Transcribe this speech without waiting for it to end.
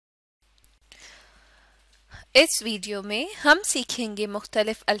इस वीडियो में हम सीखेंगे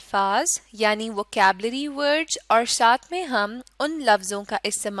मुख्तलिफ अल्फाज यानी वोकैबुलरी वर्ड्स और साथ में हम उन लफ्ज़ों का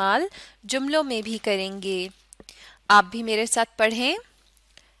इस्तेमाल जुमलों में भी करेंगे। आप भी मेरे साथ पढ़ें।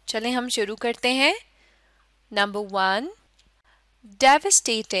 चलें हम शुरू करते हैं। Number 1,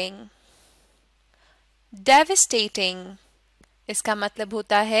 devastating. डेविस्टेटिंग इसका मतलब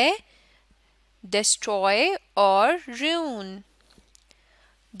होता है डिस्ट्रॉय और रून।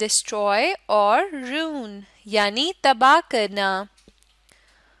 डिस्ट्रॉय और रून यानी तबाह करना।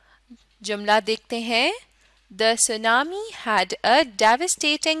 जुमला देखते हैं। The tsunami had a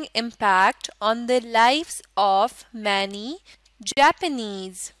devastating impact on the lives of many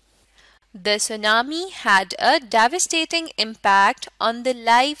Japanese. The tsunami had a devastating impact on the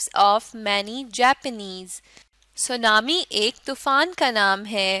lives of many Japanese. Tsunami एक तूफान का नाम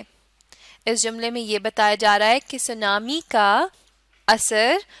है। इस जुमले में ये बताया जा रहा है कि सुनामी का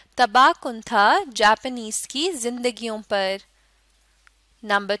असर तबाहकुन था जापानीज की जिंदगियों पर।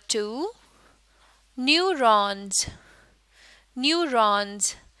 Number 2, neurons.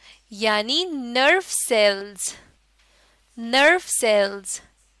 न्यूरॉन्स यानी नर्व सेल्स। नर्व सेल्स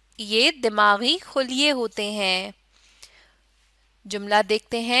ये दिमागी खुलिये होते हैं। जुमला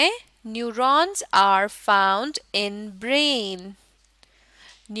देखते हैं। Neurons are found in brain.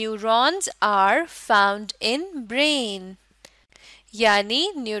 Neurons are found in brain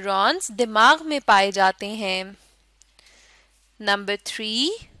यानी न्यूरॉन्स दिमाग में पाए जाते हैं। Number 3,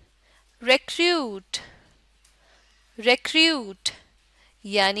 recruit. रिक्रूट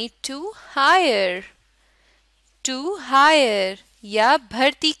यानी टू हायर। टू हायर या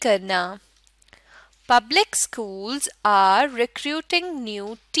भर्ती करना। Public schools are recruiting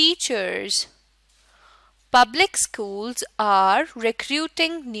new teachers. Public schools are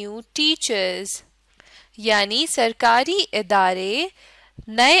recruiting new teachers यानी सरकारी इदारे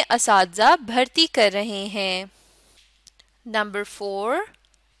नए असातिज़ा भर्ती कर रहे हैं। नंबर 4,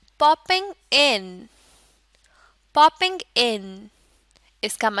 पॉपिंग इन। पॉपिंग इन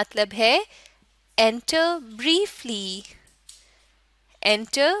इसका मतलब है एंटर ब्रीफली।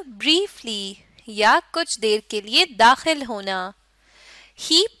 एंटर ब्रीफली या कुछ देर के लिए दाखिल होना।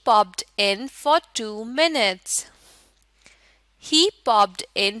 He popped in for 2 minutes. He popped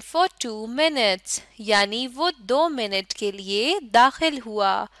in for 2 minutes यानी वो 2 मिनट के लिए दाखिल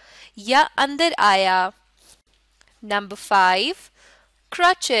हुआ या अंदर आया। Number 5,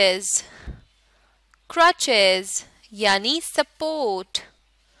 crutches। crutches यानी सपोर्ट।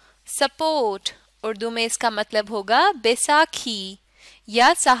 सपोर्ट उर्दू में इसका मतलब होगा बैसाखी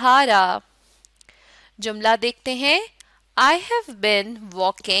या सहारा। जुमला देखते हैं। I have been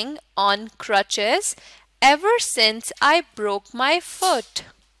walking on crutches ever since I broke my foot.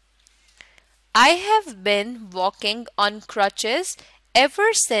 I have been walking on crutches ever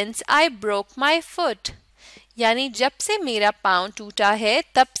since I broke my foot. यानी जब से मेरा पाँव टूटा है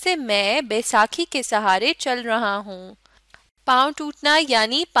तब से मैं बैसाखी के सहारे चल रहा हूँ। पाँव टूटना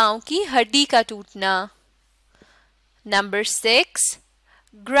यानी पाँव की हड्डी का टूटना। Number 6,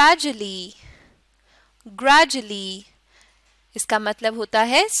 gradually। gradually इसका मतलब होता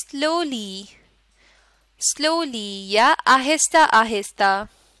है स्लोली। स्लोली या आहिस्ता आहिस्ता।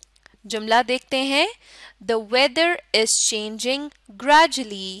 जुमला देखते हैं। The weather is changing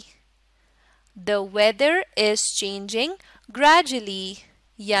gradually. The weather is changing gradually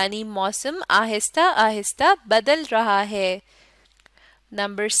यानी मौसम आहिस्ता आहिस्ता बदल रहा है।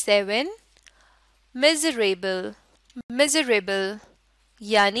 Number 7, miserable। miserable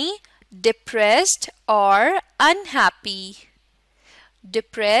यानी depressed और unhappy।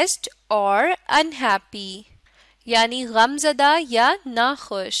 डिप्रेस्ड और अनहैप्पी यानी गमज़दा या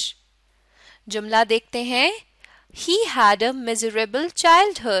नाखुश। जुमला देखते हैं। He had a miserable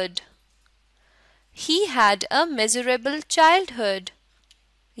childhood. He had a miserable childhood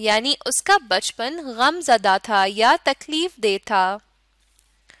यानी उसका बचपन गमज़दा था या तकलीफ दे था।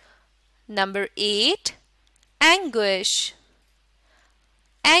 Number 8, anguish।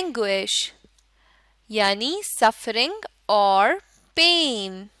 anguish यानी सफरिंग और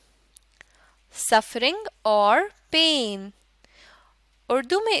पेन। सफरिंग और पेन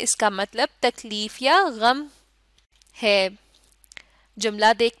उर्दू में इसका मतलब तकलीफ या गम है।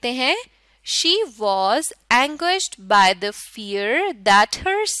 जुमला देखते हैं। She was anguished by the fear that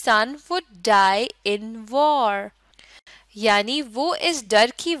her son would die in war. यानी वो इस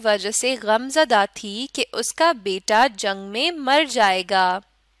डर की वजह से गमज़दा थी कि उसका बेटा जंग में मर जाएगा।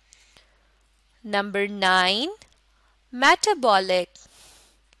 Number 9, metabolic.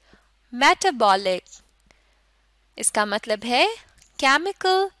 मेटाबॉलिक इसका मतलब है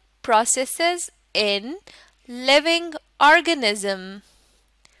chemical processes in living organism.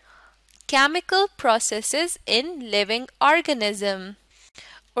 chemical processes in living organism.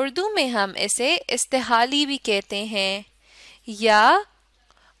 Urdu में हम इसे इस्तेहाली भी कहते हैं या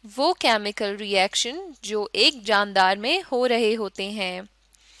वो केमिकल रिएक्शन जो एक जानदार में हो रहे होते हैं।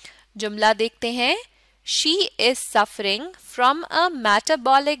 जुमला देखते हैं। She is suffering from a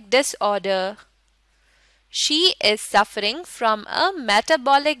metabolic disorder. She is suffering from a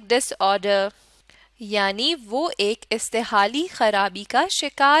metabolic disorder. यानी वो एक इस्तेहाली खराबी का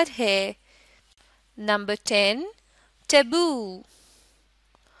शिकार है। Number 10 taboo.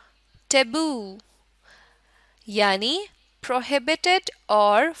 Taboo यानी prohibited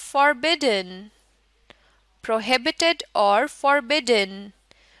or forbidden. Prohibited or forbidden.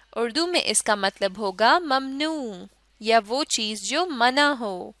 Urdu में इसका मतलब होगा ममनू या वो चीज जो मना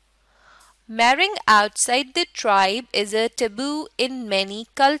हो। Marrying outside the tribe is a taboo in many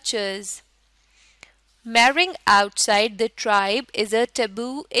cultures. Marrying outside the tribe is a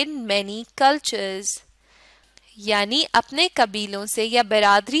taboo in many cultures. यानी अपने कबीलों से या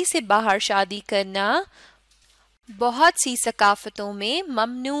बिरादरी से बाहर शादी करना बहुत सी सकाफतों में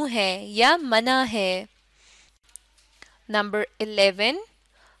ममनू है या मना है। Number 11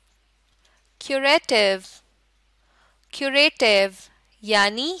 curative. Curative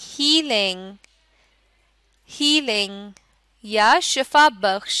यानी healing. Healing या शिफा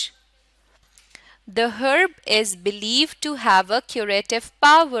बख्श। The herb is believed to have a curative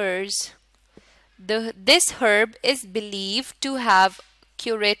powers. This herb is believed to have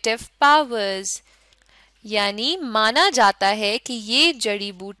curative powers. यानी माना जाता है कि ये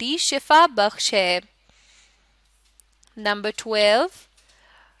जड़ी बूटी शिफा बख्श है। Number 12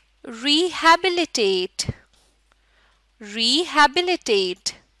 rehabilitate.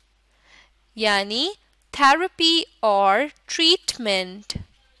 Rehabilitate यानी therapy or treatment.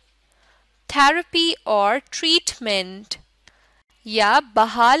 Therapy or treatment या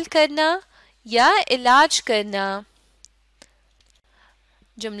बहाल करना या इलाज करना।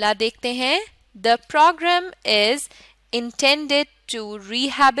 जुमला देखते हैं। The program is intended to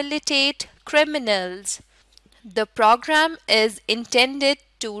rehabilitate criminals. The program is intended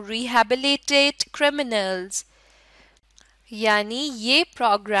to rehabilitate criminals. यानी ये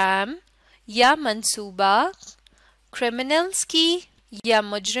प्रोग्राम या मंसूबा क्रिमिनल्स की या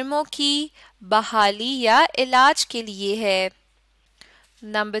मुजरिमों की बहाली या इलाज के लिए है।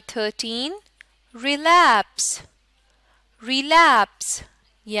 Number 13 relapse. Relapse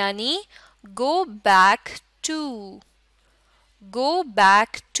यानी go back to. Go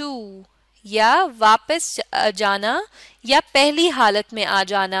back to या वापस जाना या पहली हालत में आ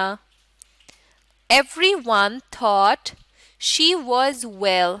जाना। Everyone thought she was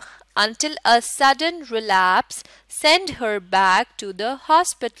well until a sudden relapse sent her back to the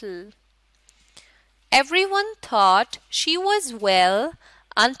hospital. Everyone thought she was well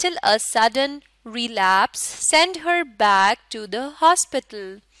until a sudden relapse sent her back to the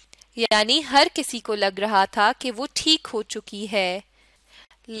hospital. यानी हर किसी को लग रहा था कि वो ठीक हो चुकी है,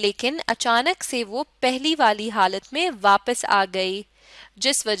 लेकिन अचानक से वो पहली वाली हालत में वापस आ गई,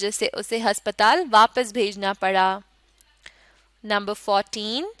 जिस वजह से उसे अस्पताल वापस भेजना पड़ा। Number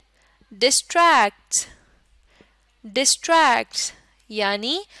 14 distracts. Distracts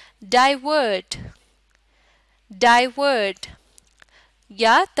यानी divert. Divert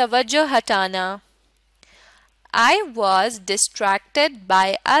या तवज्जो हटाना। I was distracted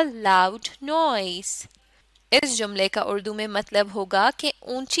by a loud noise. इस जुमले का उर्दू में मतलब होगा कि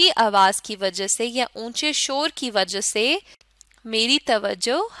ऊंची आवाज की वजह से या ऊंचे शोर की वजह से मेरी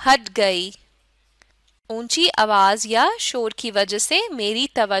तवज्जो हट गई। ऊंची आवाज या शोर की वजह से मेरी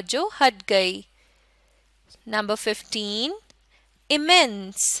तवज्जो हट गई। Number 15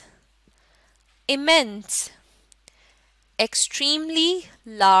 immense. Immense extremely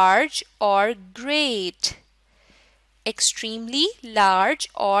large or great. Extremely large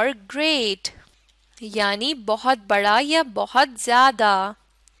or great यानी बहुत बड़ा या बहुत ज्यादा।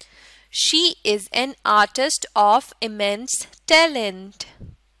 She is an artist of immense talent.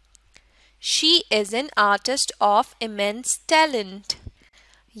 She is an artist of immense talent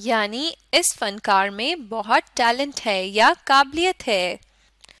यानी इस फनकार में बहुत टैलेंट है या काबिलियत है।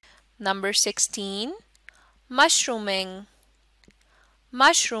 Number 16 mushrooming.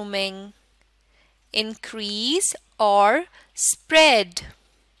 Mushrooming increase or spread.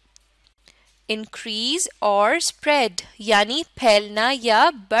 Increase or spread यानी फैलना या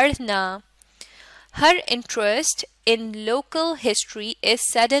बढ़ना। Her interest in local history is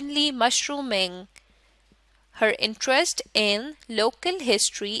suddenly mushrooming. Her interest in local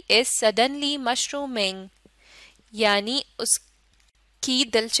history is suddenly mushrooming यानी उसकी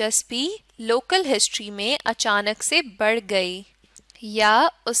दिलचस्पी लोकल हिस्ट्री में अचानक से बढ़ गई। या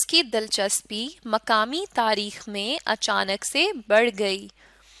उसकी दिलचस्पी मकामी तारीख में अचानक से बढ़ गई।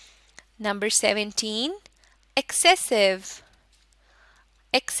 Number 17 excessive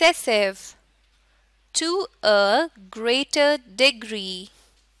excessive to a greater degree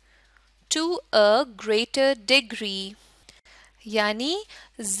to a greater degree यानी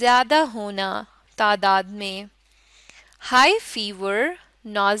ज़्यादा होना तादाद में। High fever,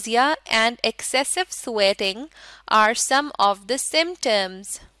 nausea and excessive sweating are some of the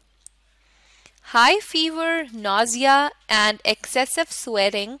symptoms. High fever, nausea and excessive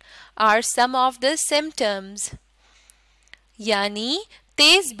sweating are some of the symptoms. यानी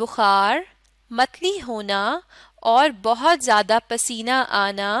तेज बुखार, मतली होना और बहुत ज़्यादा पसीना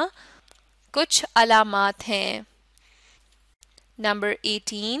आना कुछ अलामात हैं। Number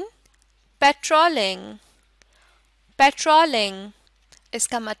 18 patrolling patrolling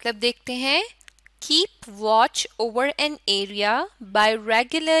इसका मतलब देखते हैं keep watch over an area by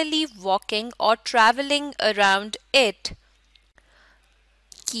regularly walking or traveling around it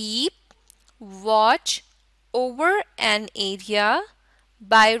keep watch over an area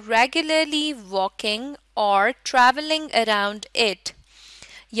by regularly walking or traveling around it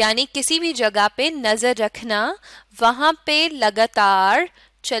यानी किसी भी जगह पे नज़र रखना वहाँ पे लगातार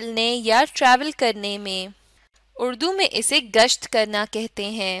चलने या ट्रैवल करने में। उर्दू में इसे गश्त करना कहते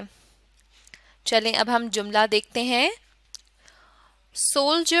हैं। चलें अब हम जुमला देखते हैं।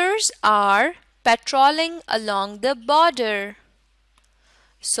 Soldiers are patrolling along the border.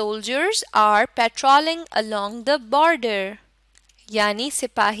 Soldiers are patrolling along the border. यानी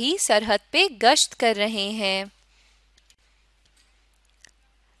सिपाही सरहद पे गश्त कर रहे हैं।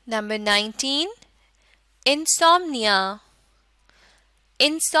 Number 19 insomnia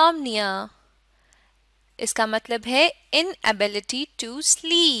insomnia इसका मतलब है inability to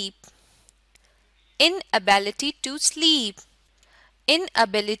sleep inability to sleep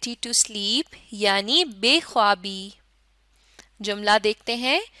inability to sleep यानी बेख्वाबी। जुमला देखते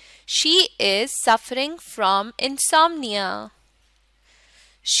हैं she is suffering from insomnia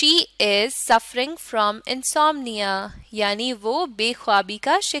She is suffering from insomnia यानी वो बेख्वाबी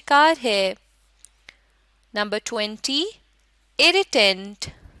का शिकार है। Number 20 irritant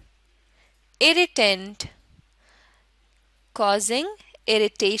irritant causing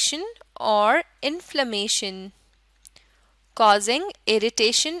irritation or inflammation causing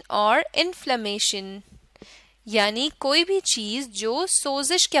irritation or inflammation यानी कोई भी चीज़ जो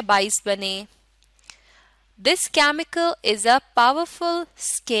सोजिश का बाइस बने। This chemical is a powerful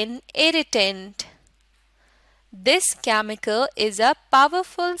skin irritant. This chemical is a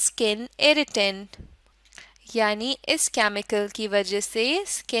powerful skin irritant. यानी इस केमिकल की वजह से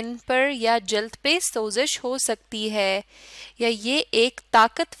स्किन पर या जल्द पे सोजिश हो सकती है या ये एक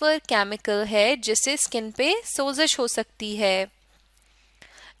ताकतवर केमिकल है जिससे स्किन पे सोजिश हो सकती है।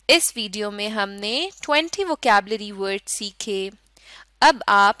 इस वीडियो में हमने 20 वोकैबुलरी वर्ड सीखे। अब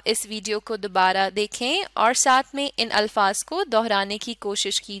आप इस वीडियो को दोबारा देखें और साथ में इन अल्फाज को दोहराने की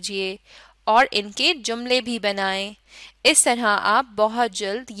कोशिश कीजिए और इनके जुमले भी बनाएं। इस तरह आप बहुत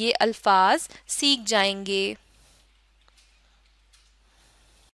जल्द ये अल्फाज सीख जाएंगे।